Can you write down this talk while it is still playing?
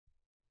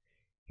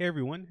Hey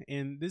everyone,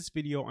 in this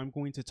video I'm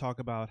going to talk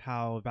about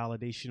how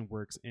validation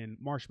works in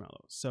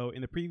Marshmallow. So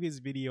in the previous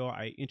video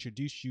I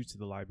introduced you to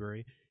the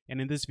library, and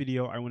in this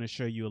video I want to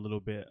show you a little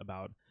bit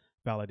about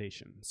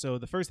validation. So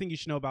the first thing you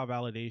should know about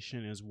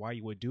validation is why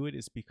you would do it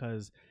is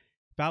because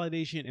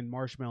validation in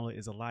Marshmallow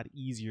is a lot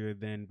easier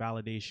than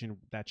validation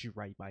that you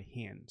write by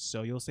hand.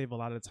 So you'll save a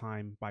lot of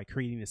time by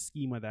creating a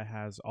schema that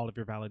has all of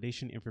your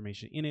validation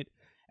information in it,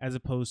 as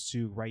opposed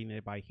to writing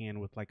it by hand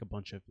with like a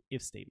bunch of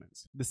if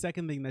statements. The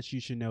second thing that you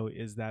should know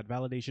is that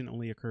validation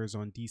only occurs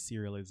on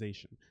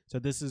deserialization. So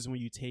this is when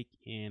you take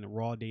in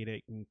raw data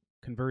and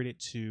convert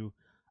it to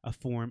a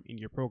form in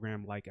your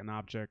program, like an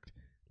object,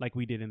 like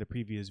we did in the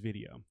previous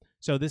video.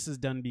 So this is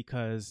done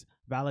because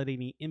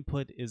validating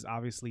input is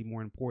obviously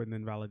more important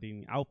than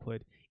validating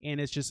output,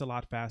 and it's just a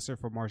lot faster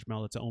for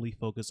Marshmallow to only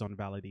focus on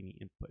validating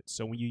input.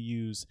 So when you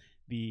use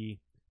the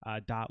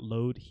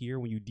 .load here,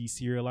 when you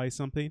deserialize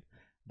something,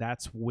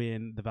 that's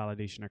when the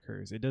validation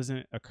occurs. It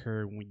doesn't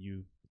occur when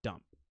you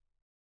dump.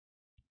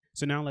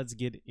 So now let's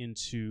get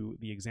into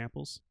the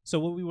examples. So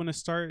what we want to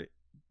start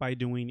by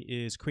doing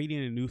is creating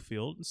a new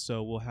field.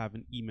 So we'll have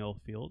an email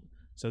field.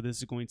 So this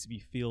is going to be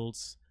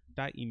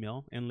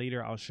fields.email, and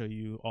later I'll show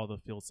you all the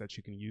fields that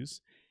you can use.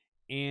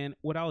 And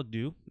what I'll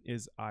do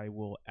is I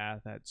will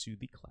add that to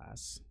the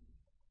class.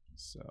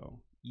 So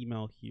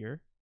email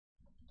here,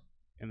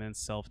 and then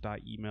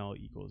self.email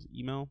equals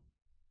email.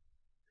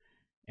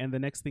 And the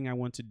next thing I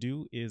want to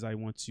do is I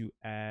want to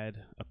add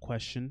a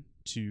question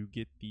to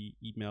get the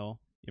email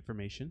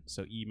information.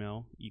 So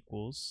email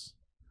equals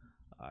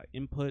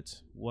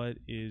input, what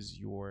is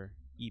your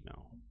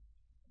email?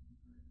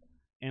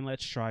 And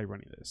let's try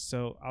running this.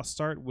 So I'll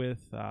start with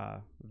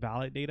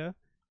valid data,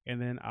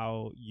 and then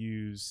I'll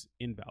use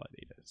invalid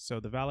data. So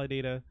the valid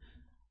data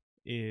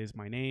is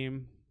my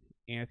name,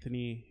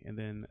 Anthony, and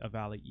then a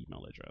valid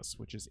email address,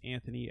 which is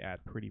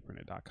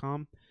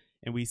anthony@prettyprinted.com.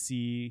 And we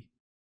see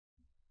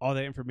all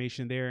that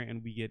information there,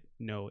 and we get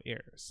no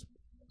errors.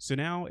 So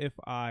now if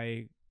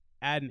I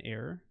add an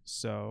error,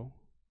 so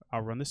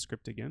I'll run the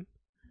script again.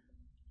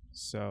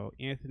 So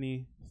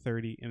Anthony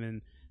 30, and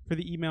then for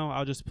the email,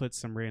 I'll just put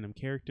some random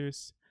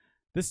characters.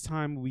 This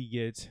time we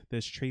get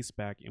this trace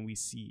back, and we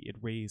see it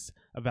raised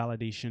a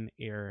validation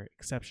error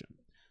exception.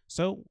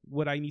 So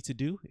what I need to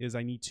do is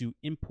I need to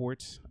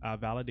import a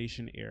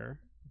validation error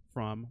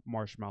from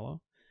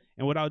Marshmallow.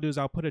 And what I'll do is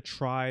I'll put a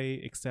try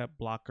except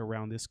block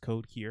around this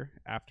code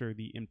here after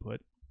the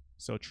input.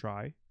 So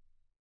try.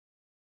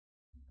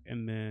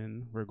 And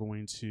then we're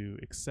going to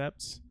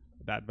accept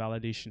that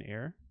validation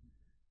error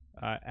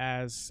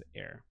as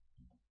error.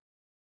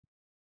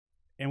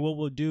 And what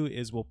we'll do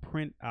is we'll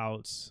print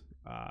out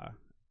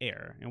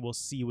error, and we'll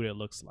see what it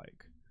looks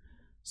like.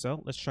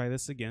 So let's try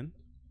this again.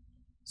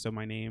 So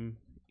my name,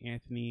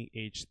 Anthony,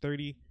 age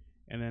 30,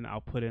 and then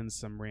I'll put in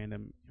some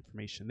random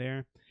information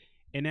there.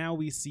 And now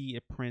we see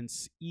it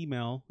prints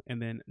email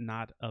and then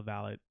not a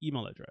valid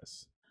email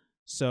address.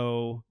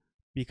 So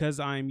because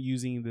I'm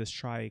using this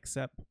try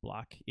except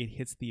block, it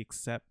hits the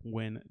except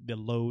when the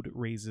load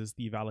raises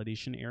the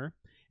validation error,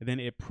 and then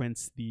it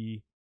prints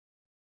the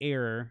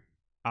error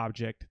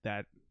object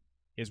that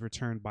is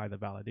returned by the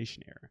validation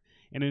error.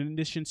 And in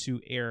addition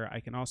to error, I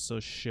can also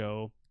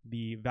show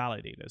the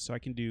valid data. So I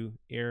can do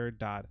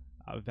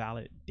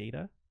error.valid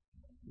data,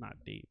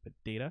 not date, but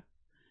data.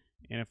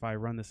 And if I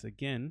run this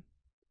again,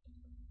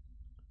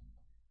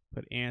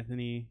 put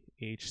Anthony,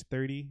 age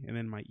 30, and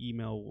then my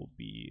email will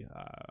be,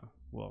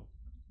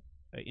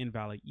 an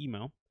invalid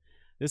email.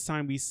 This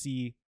time we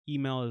see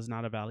email is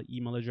not a valid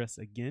email address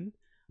again,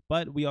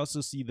 but we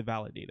also see the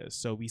valid data.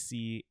 So we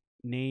see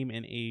name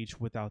and age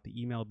without the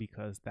email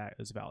because that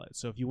is valid.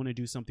 So if you want to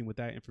do something with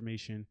that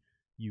information,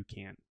 you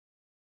can.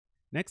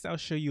 Next, I'll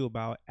show you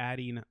about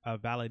adding a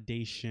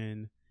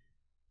validation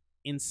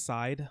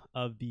inside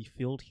of the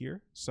field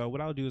here. So what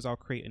I'll do is I'll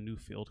create a new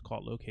field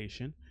called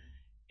location.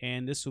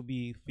 And this will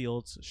be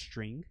fields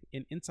string.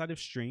 And inside of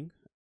string,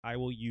 I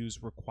will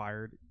use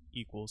required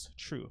equals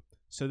true.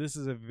 So this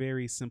is a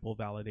very simple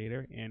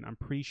validator, and I'm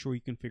pretty sure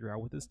you can figure out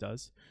what this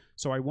does.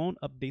 So I won't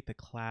update the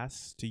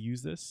class to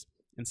use this.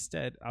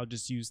 Instead, I'll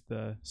just use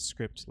the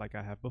script like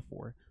I have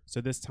before.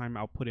 So this time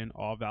I'll put in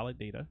all valid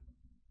data,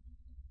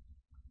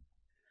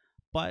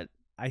 but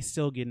I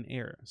still get an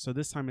error. So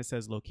this time it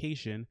says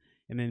location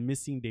and then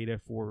missing data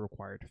for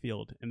required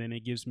field. And then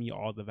it gives me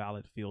all the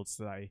valid fields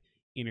that I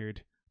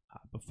entered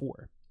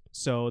before.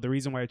 So the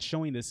reason why it's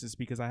showing this is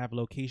because I have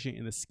location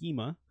in the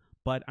schema,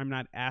 but I'm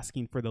not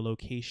asking for the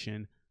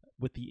location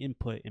with the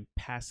input and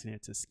passing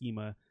it to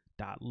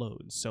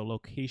schema.load. So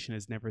location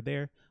is never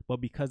there, but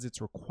because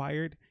it's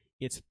required,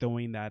 it's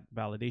throwing that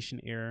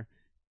validation error,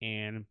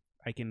 and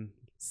I can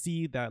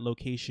see that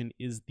location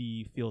is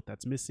the field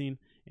that's missing,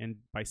 and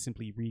by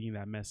simply reading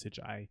that message,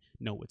 I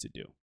know what to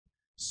do.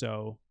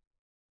 So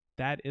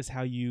that is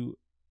how you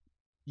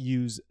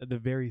use the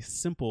very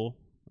simple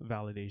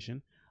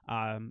validation.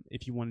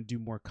 If you want to do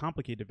more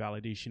complicated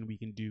validation, we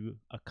can do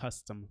a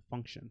custom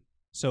function.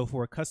 So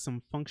for a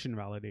custom function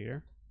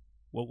validator,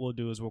 what we'll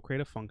do is we'll create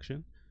a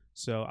function.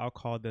 So I'll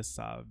call this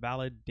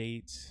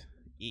validate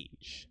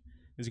age.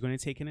 is going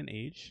to take in an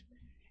age,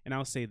 and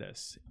I'll say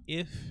this: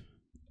 if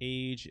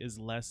age is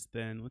less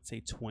than, let's say,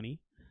 20,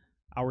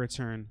 I'll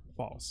return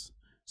false.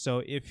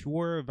 So if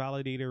your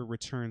validator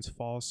returns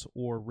false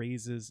or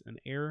raises an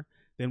error,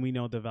 then we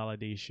know the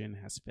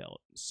validation has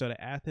failed. So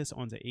to add this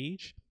onto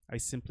age, I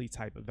simply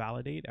type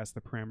validate as the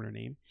parameter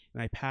name,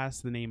 and I pass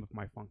the name of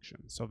my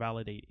function. So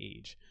validate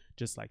age,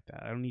 just like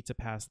that. I don't need to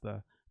pass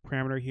the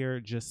parameter here,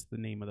 just the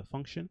name of the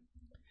function.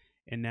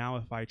 And now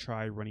if I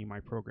try running my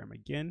program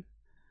again,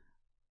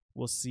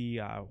 we'll see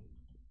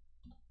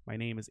my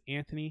name is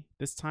Anthony.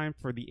 This time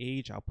for the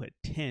age, I'll put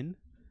 10.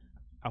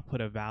 I'll put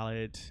a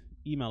valid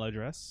email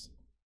address.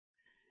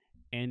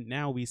 And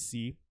now we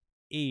see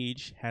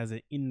age has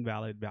an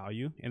invalid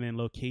value, and then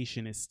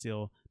location is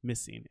still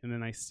missing. And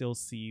then I still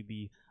see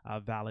the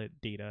valid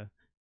data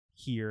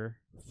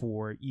here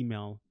for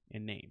email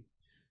and name.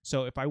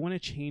 So if I want to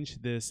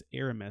change this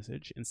error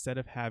message, instead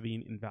of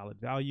having invalid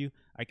value,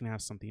 I can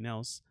have something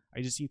else.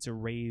 I just need to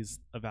raise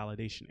a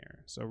validation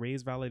error. So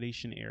raise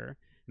validation error,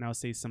 and I'll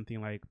say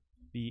something like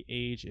the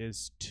age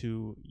is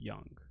too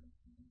young.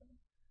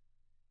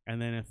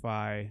 And then if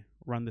I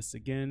run this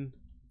again,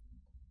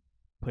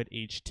 put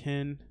age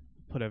 10,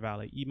 put a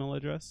valid email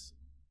address.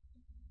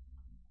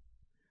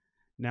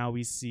 Now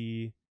we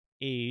see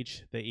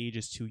age, the age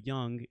is too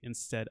young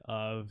instead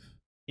of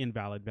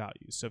invalid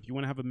values. So if you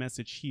want to have a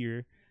message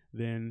here,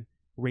 then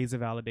raise a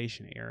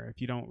validation error.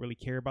 If you don't really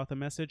care about the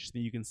message,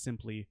 then you can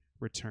simply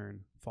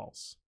return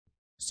false.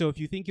 So if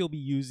you think you'll be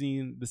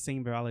using the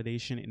same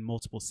validation in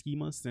multiple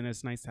schemas, then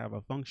it's nice to have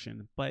a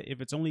function. But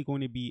if it's only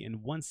going to be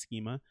in one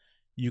schema,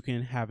 you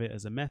can have it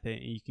as a method,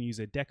 and you can use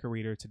a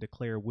decorator to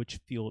declare which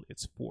field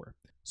it's for.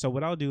 So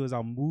what I'll do is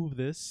I'll move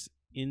this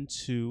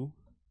into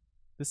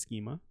the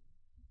schema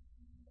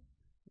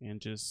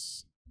and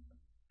just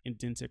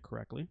indent it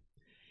correctly.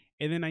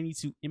 And then I need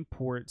to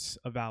import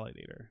a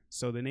validator.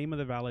 So the name of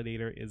the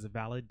validator is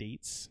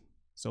validates,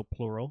 so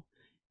plural,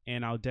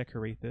 and I'll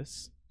decorate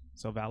this,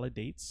 so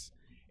validates,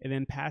 and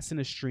then pass in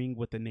a string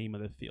with the name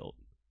of the field,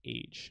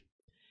 age.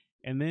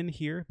 And then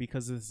here,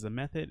 because this is a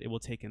method, it will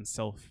take in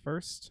self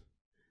first,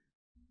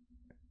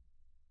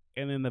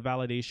 and then the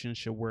validation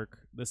should work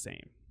the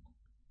same.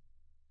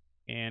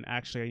 And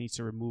actually I need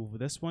to remove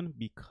this one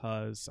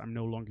because I'm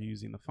no longer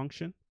using the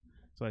function.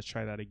 So let's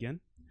try that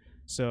again.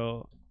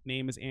 So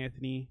name is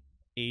Anthony,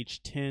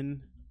 age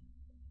 10,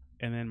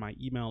 and then my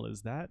email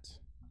is that.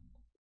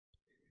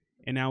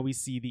 And now we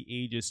see the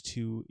age is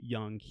too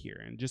young here.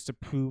 And just to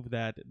prove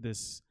that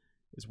this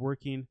is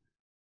working,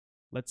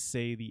 let's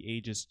say the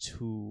age is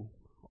too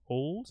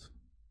old,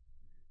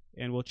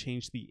 and we'll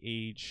change the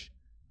age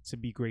to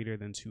be greater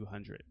than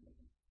 200.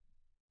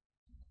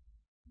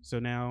 So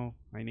now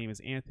my name is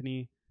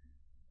Anthony,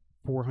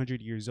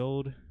 400 years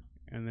old,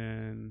 and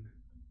then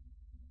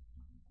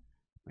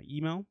my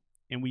email,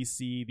 and we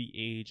see the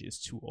age is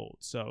too old.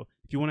 So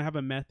if you want to have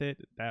a method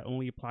that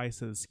only applies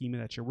to the schema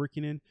that you're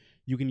working in,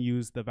 you can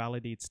use the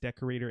validates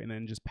decorator and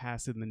then just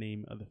pass in the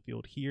name of the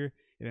field here.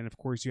 And then of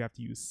course you have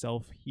to use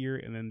self here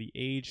and then the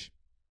age,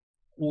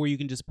 or you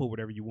can just put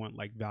whatever you want,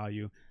 like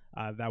value,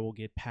 that will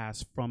get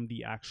passed from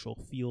the actual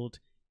field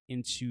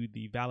into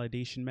the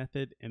validation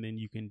method, and then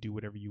you can do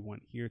whatever you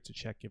want here to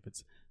check if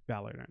it's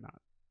valid or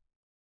not.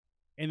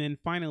 And then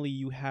finally,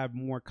 you have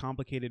more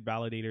complicated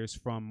validators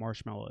from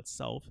Marshmallow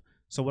itself.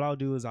 So what I'll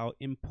do is I'll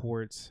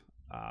import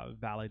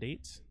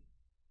validate,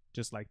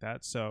 just like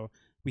that. So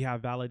we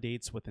have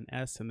validates with an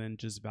S and then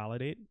just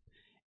validate.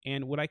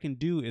 And what I can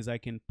do is I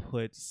can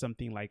put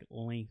something like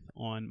length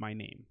on my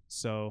name.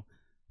 So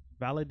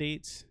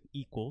validate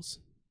equals,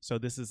 so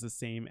this is the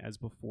same as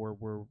before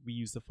where we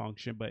use the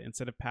function, but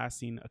instead of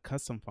passing a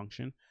custom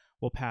function,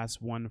 we'll pass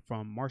one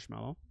from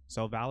Marshmallow.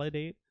 So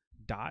validate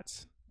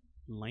dot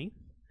length,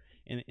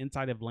 and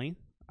inside of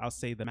length, I'll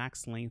say the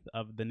max length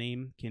of the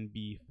name can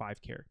be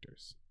 5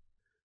 characters.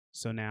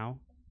 So now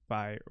if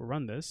I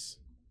run this,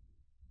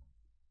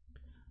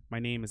 my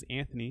name is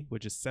Anthony,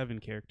 which is 7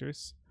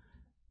 characters.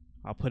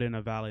 I'll put in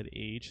a valid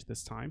age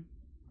this time.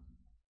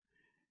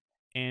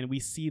 And we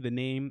see the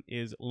name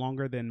is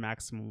longer than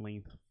maximum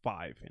length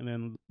 5, and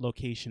then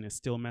location is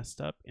still messed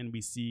up, and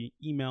we see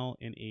email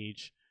and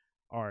age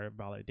are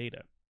valid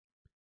data.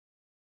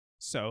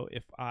 So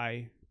if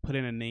I put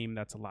in a name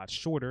that's a lot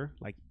shorter,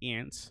 like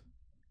Ant,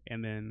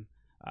 and then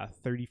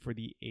 30 for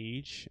the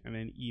age, and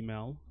then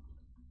email,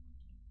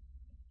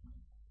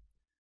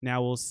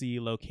 now we'll see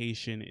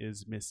location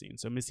is missing.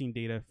 So missing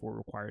data for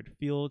required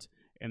field,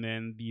 and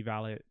then the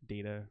valid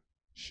data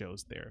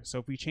shows there. So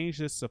if we change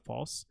this to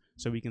false,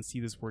 so we can see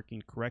this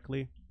working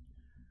correctly,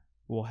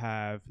 we'll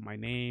have my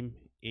name,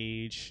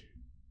 age,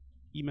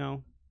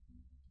 email,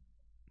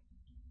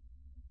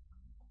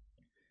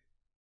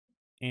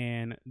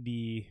 and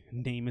the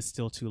name is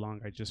still too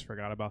long. I just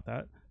forgot about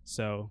that.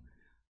 So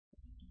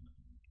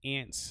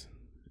Ant,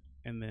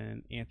 and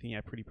then Anthony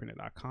at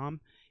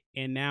prettyprinted.com.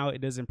 And now it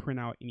doesn't print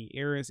out any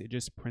errors. It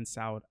just prints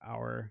out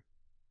our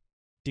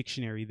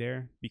dictionary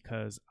there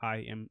because I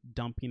am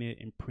dumping it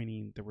and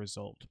printing the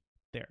result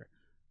there.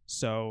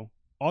 So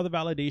all the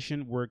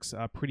validation works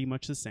pretty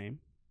much the same.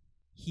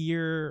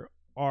 Here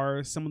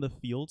are some of the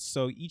fields.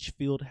 So each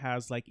field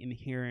has like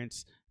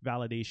inherent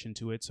validation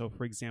to it. So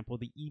for example,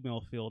 the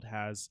email field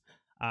has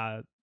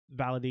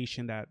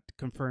validation that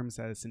confirms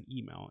that it's an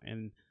email,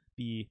 and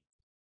the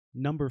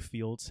number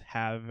fields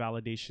have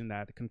validation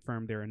that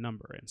confirm they're a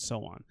number, and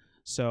so on.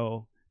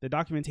 So the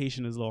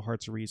documentation is a little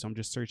hard to read, so I'm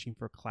just searching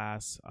for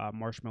class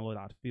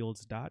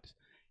marshmallow.fields.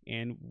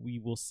 And we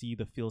will see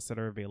the fields that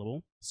are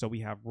available. So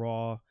we have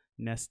raw,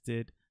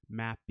 nested,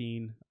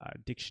 mapping,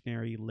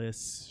 dictionary,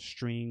 lists,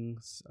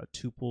 strings,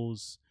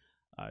 tuples,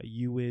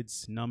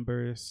 UIDs,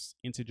 numbers,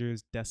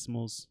 integers,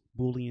 decimals,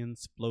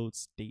 booleans,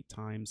 floats, date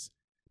times,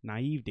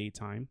 naive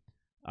datetime,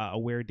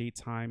 aware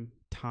datetime,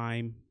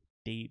 time,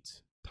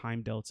 date,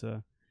 time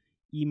delta,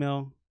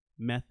 email,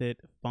 method,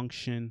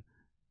 function,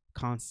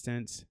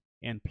 constant,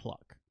 and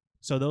pluck.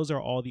 So those are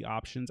all the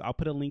options. I'll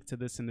put a link to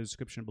this in the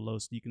description below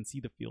so you can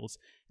see the fields.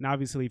 And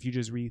obviously, if you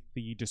just read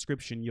the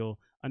description, you'll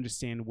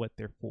understand what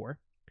they're for.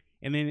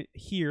 And then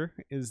here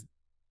is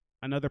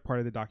another part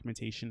of the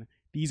documentation.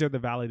 These are the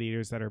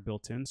validators that are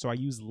built in. So I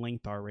use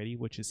length already,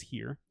 which is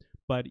here.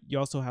 But you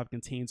also have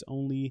contains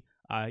only,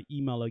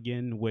 email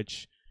again,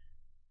 which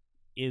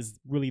is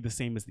really the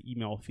same as the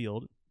email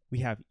field. We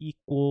have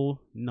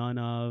equal, none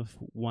of,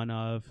 one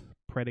of,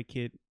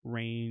 predicate,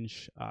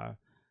 range,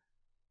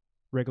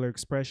 regular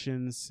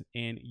expressions,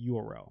 and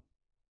URL.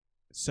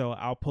 So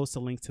I'll post a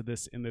link to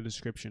this in the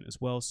description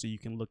as well, so you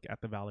can look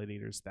at the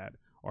validators that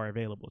are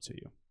available to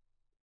you.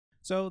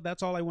 So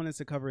that's all I wanted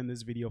to cover in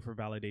this video for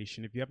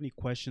validation. If you have any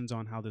questions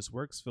on how this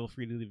works, feel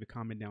free to leave a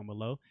comment down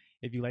below.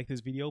 If you like this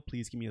video,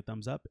 please give me a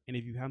thumbs up. And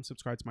if you haven't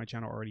subscribed to my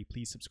channel already,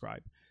 please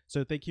subscribe.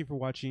 So thank you for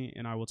watching,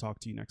 and I will talk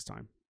to you next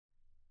time.